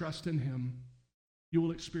you will trust in Him, you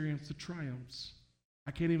will experience the triumphs.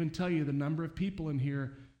 I can't even tell you the number of people in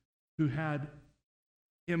here who had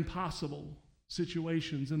impossible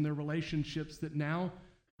situations in their relationships that now,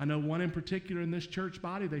 I know one in particular in this church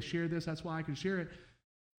body, they share this, that's why I can share it.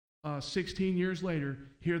 16 years later,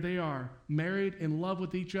 here they are, married, in love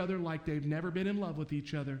with each other like they've never been in love with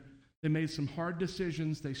each other. They made some hard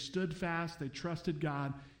decisions. They stood fast. They trusted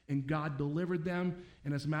God, and God delivered them.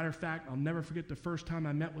 And as a matter of fact, I'll never forget the first time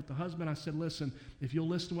I met with the husband. I said, listen, if you'll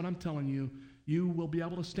listen to what I'm telling you, you will be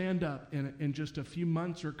able to stand up in just a few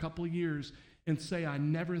months or a couple of years and say, I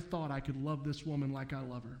never thought I could love this woman like I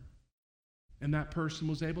love her. And that person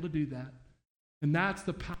was able to do that. And that's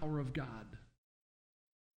the power of God.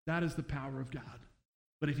 That is the power of God.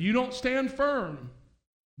 But if you don't stand firm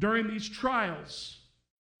during these trials,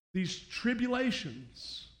 these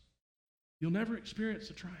tribulations, you'll never experience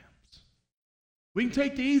the triumphs. We can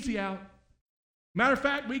take the easy out. Matter of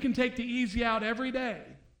fact, we can take the easy out every day.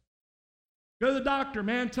 Go to the doctor,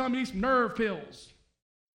 man, tell him he needs some nerve pills.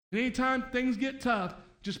 And anytime things get tough,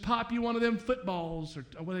 just pop you one of them footballs, or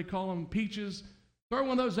what they call them, peaches. Throw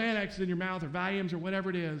one of those Xanaxes in your mouth, or Valiums, or whatever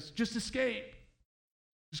it is. Just escape.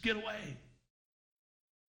 Just get away.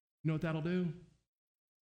 You know what that'll do?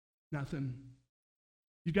 Nothing.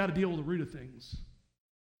 You've got to deal with the root of things.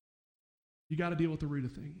 You got to deal with the root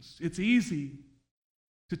of things. It's easy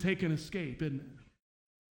to take an escape, isn't it?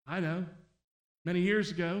 I know. Many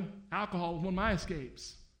years ago, alcohol was one of my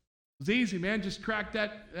escapes. It was easy, man. Just crack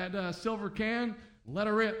that silver can, let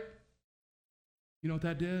it rip. You know what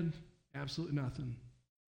that did? Absolutely nothing.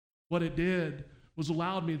 What it did was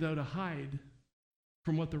allowed me, though, to hide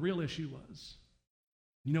from what the real issue was.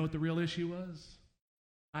 You know what the real issue was?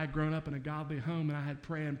 I had grown up in a godly home, and I had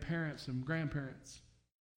praying parents and grandparents.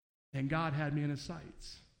 And God had me in His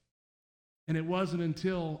sights. And it wasn't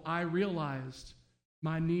until I realized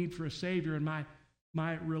my need for a Savior and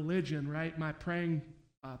my religion, right? My praying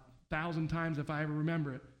 1,000 times, if I ever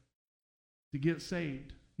remember it, to get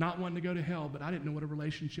saved. Not wanting to go to hell, but I didn't know what a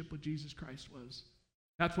relationship with Jesus Christ was.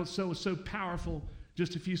 That's what was so powerful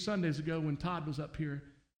just a few Sundays ago when Todd was up here,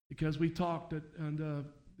 because we talked on the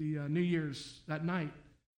New Year's that night.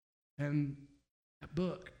 And that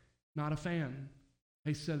book, Not a Fan,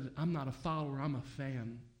 he said, I'm not a follower, I'm a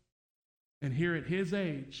fan. And here at his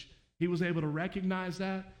age, he was able to recognize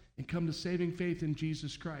that and come to saving faith in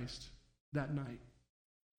Jesus Christ that night.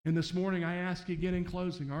 And this morning, I ask you again in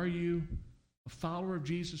closing, are you a follower of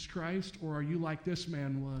Jesus Christ, or are you like this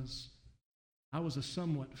man was? I was a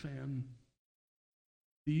somewhat fan.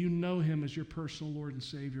 Do you know Him as your personal Lord and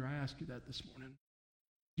Savior? I ask you that this morning.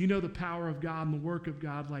 Do you know the power of God and the work of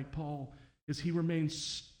God like Paul, as he remained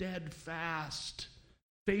steadfast,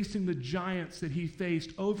 facing the giants that he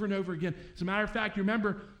faced over and over again? As a matter of fact, you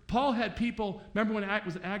remember, Paul had people, remember when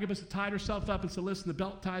Agabus had tied herself up and said, listen, the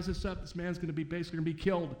belt ties us up, this man's going to be basically going to be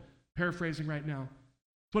killed. Paraphrasing right now.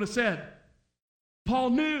 That's what it said.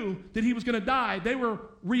 Paul knew that he was going to die. They were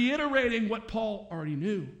reiterating what Paul already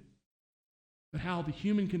knew. But how the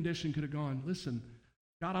human condition could have gone, listen,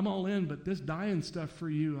 God, I'm all in, but this dying stuff for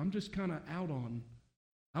you, I'm just kind of out on.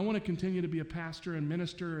 I want to continue to be a pastor and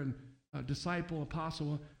minister and a disciple,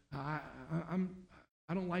 apostle. I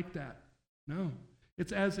don't like that. No.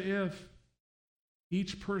 It's as if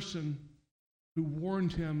each person who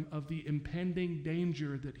warned him of the impending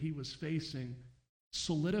danger that he was facing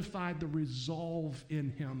solidified the resolve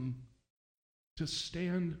in him to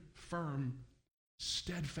stand firm,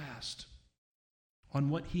 steadfast on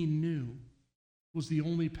what he knew was the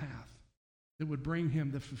only path that would bring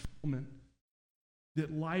him the fulfillment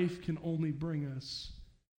that life can only bring us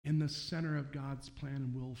in the center of God's plan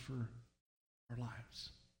and will for our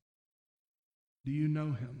lives. Do you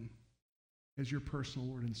know Him as your personal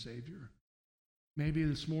Lord and Savior? Maybe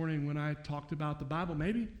this morning when I talked about the Bible,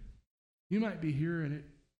 maybe You might be here and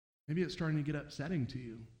maybe it's starting to get upsetting to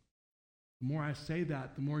you. The more I say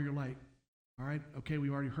that, the more you're like, all right, okay, we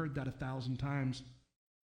already heard that 1,000 times.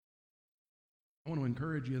 I want to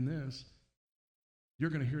encourage you in this. You're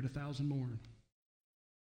going to hear it 1,000 more.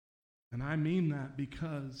 And I mean that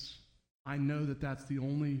because I know that that's the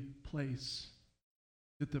only place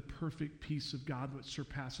that the perfect peace of God, which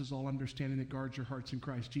surpasses all understanding, that guards your hearts in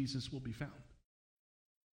Christ Jesus, will be found.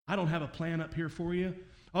 I don't have a plan up here for you.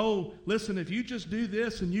 Oh, listen, if you just do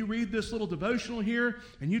this and you read this little devotional here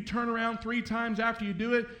and you turn around 3 times after you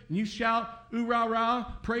do it and you shout, ooh, rah, rah,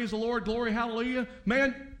 praise the Lord, glory, hallelujah,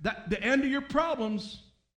 man, the end of your problems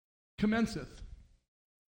commenceth.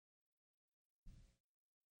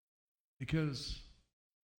 Because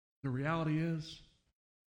the reality is,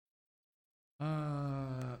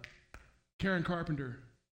 Karen Carpenter,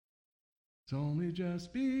 it's only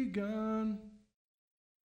just begun.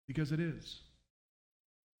 Because it is.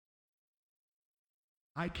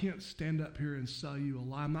 I can't stand up here and sell you a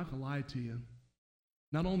lie. I'm not going to lie to you.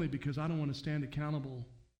 Not only because I don't want to stand accountable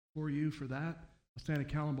for you for that, I stand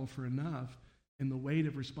accountable for enough in the weight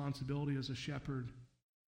of responsibility as a shepherd.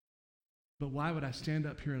 But why would I stand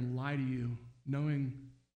up here and lie to you knowing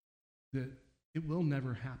that it will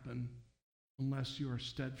never happen unless you are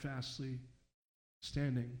steadfastly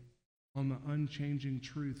standing on the unchanging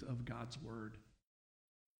truth of God's word?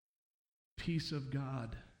 Peace of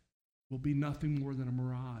God will be nothing more than a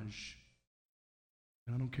mirage.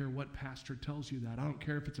 And I don't care what pastor tells you that. I don't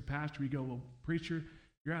care if it's a pastor. You go, well, preacher,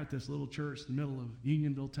 you're at this little church in the middle of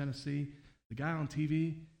Unionville, Tennessee. The guy on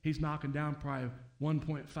TV, he's knocking down probably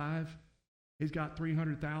 1.5. He's got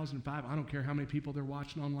 300,000, I don't care how many people they're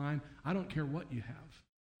watching online. I don't care what you have.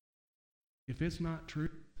 If it's not true,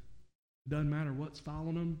 it doesn't matter what's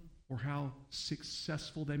following them or how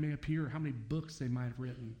successful they may appear or how many books they might have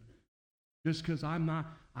written. Just because I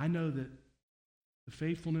know that the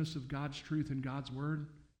faithfulness of God's truth and God's word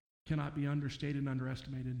cannot be understated and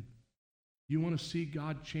underestimated. You want to see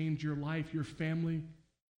God change your life, your family,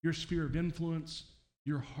 your sphere of influence,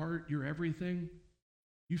 your heart, your everything.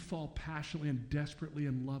 You fall passionately and desperately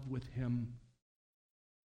in love with him.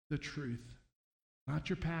 The truth. Not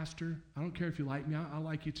your pastor. I don't care if you like me. I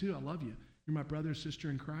like you too. I love you. You're my brother or sister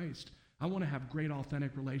in Christ. I want to have great,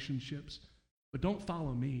 authentic relationships. But don't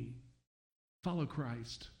follow me. Follow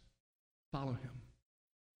Christ. Follow him.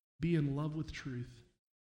 Be in love with truth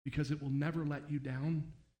because it will never let you down,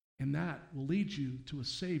 and that will lead you to a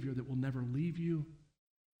Savior that will never leave you,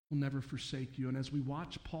 will never forsake you. And as we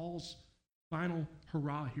watch Paul's final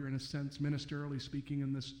hurrah here, in a sense, ministerially speaking,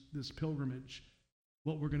 in this pilgrimage,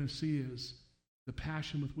 what we're going to see is the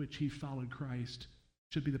passion with which he followed Christ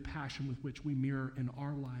should be the passion with which we mirror in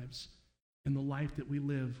our lives. And the life that we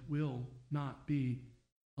live will not be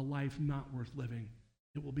a life not worth living.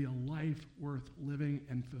 It will be a life worth living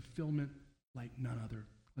and fulfillment like none other.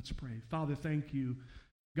 Let's pray. Father, thank you,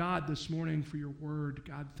 God, this morning for your word.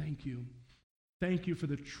 God, thank you. Thank you for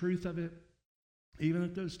the truth of it, even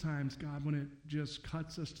at those times, God, when it just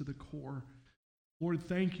cuts us to the core. Lord,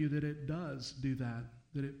 thank you that it does do that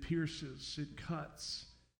it pierces, it cuts,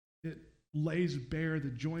 it lays bare the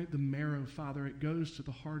joint, the marrow, Father. It goes to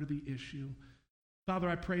the heart of the issue. Father,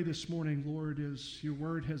 I pray this morning, Lord, as your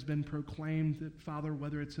word has been proclaimed, that, Father,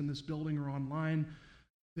 whether it's in this building or online,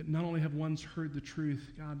 that not only have ones heard the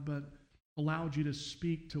truth, God, but allowed you to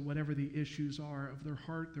speak to whatever the issues are of their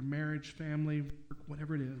heart, their marriage, family, work,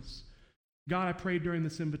 whatever it is. God, I pray during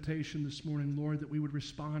this invitation this morning, Lord, that we would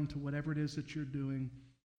respond to whatever it is that you're doing.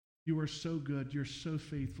 You are so good. You're so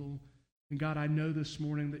faithful. And God, I know this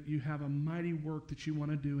morning that you have a mighty work that you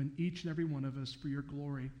want to do in each and every one of us for your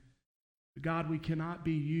glory. God, we cannot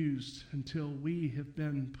be used until we have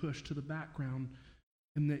been pushed to the background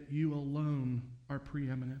and that you alone are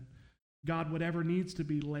preeminent. God, whatever needs to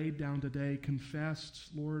be laid down today, confessed,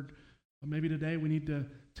 Lord, maybe today we need to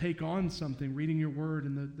take on something, reading your word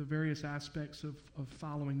and the various aspects of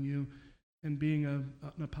following you and being an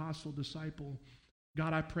apostle, disciple.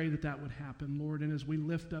 God, I pray that that would happen, Lord. And as we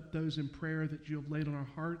lift up those in prayer that you have laid on our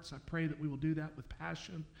hearts, I pray that we will do that with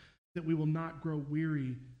passion, that we will not grow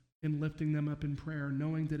weary in lifting them up in prayer,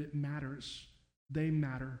 knowing that it matters. They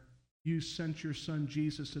matter. You sent your son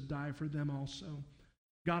Jesus to die for them also.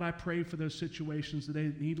 God, I pray for those situations that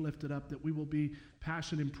they need lifted up, that we will be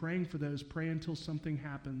passionate in praying for those, pray until something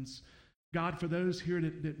happens. God, for those here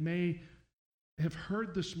that may have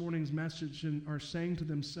heard this morning's message and are saying to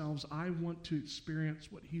themselves, I want to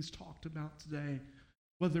experience what he's talked about today,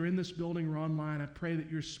 whether in this building or online, I pray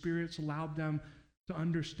that your spirits allowed them to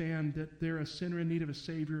understand that they're a sinner in need of a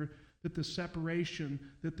Savior, that the separation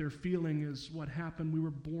that they're feeling is what happened. We were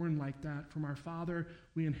born like that. From our father,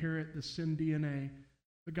 we inherit the sin DNA.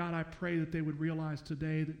 But God, I pray that they would realize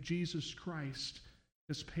today that Jesus Christ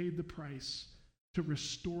has paid the price to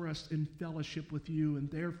restore us in fellowship with you,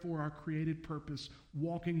 and therefore our created purpose,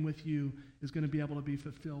 walking with you, is going to be able to be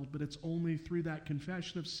fulfilled. But it's only through that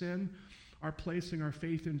confession of sin, our placing our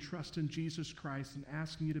faith and trust in Jesus Christ and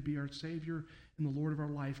asking you to be our Savior and the Lord of our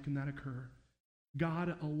life, can that occur.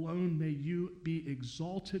 God alone, may you be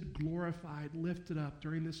exalted, glorified, lifted up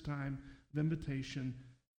during this time of invitation.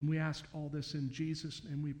 And we ask all this in Jesus'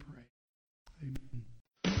 name we pray. Amen.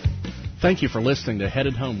 Thank you for listening to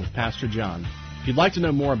Headed Home with Pastor John. If you'd like to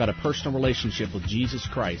know more about a personal relationship with Jesus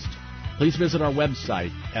Christ, please visit our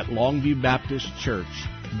website at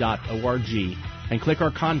longviewbaptistchurch.org and click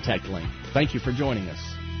our contact link. Thank you for joining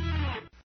us.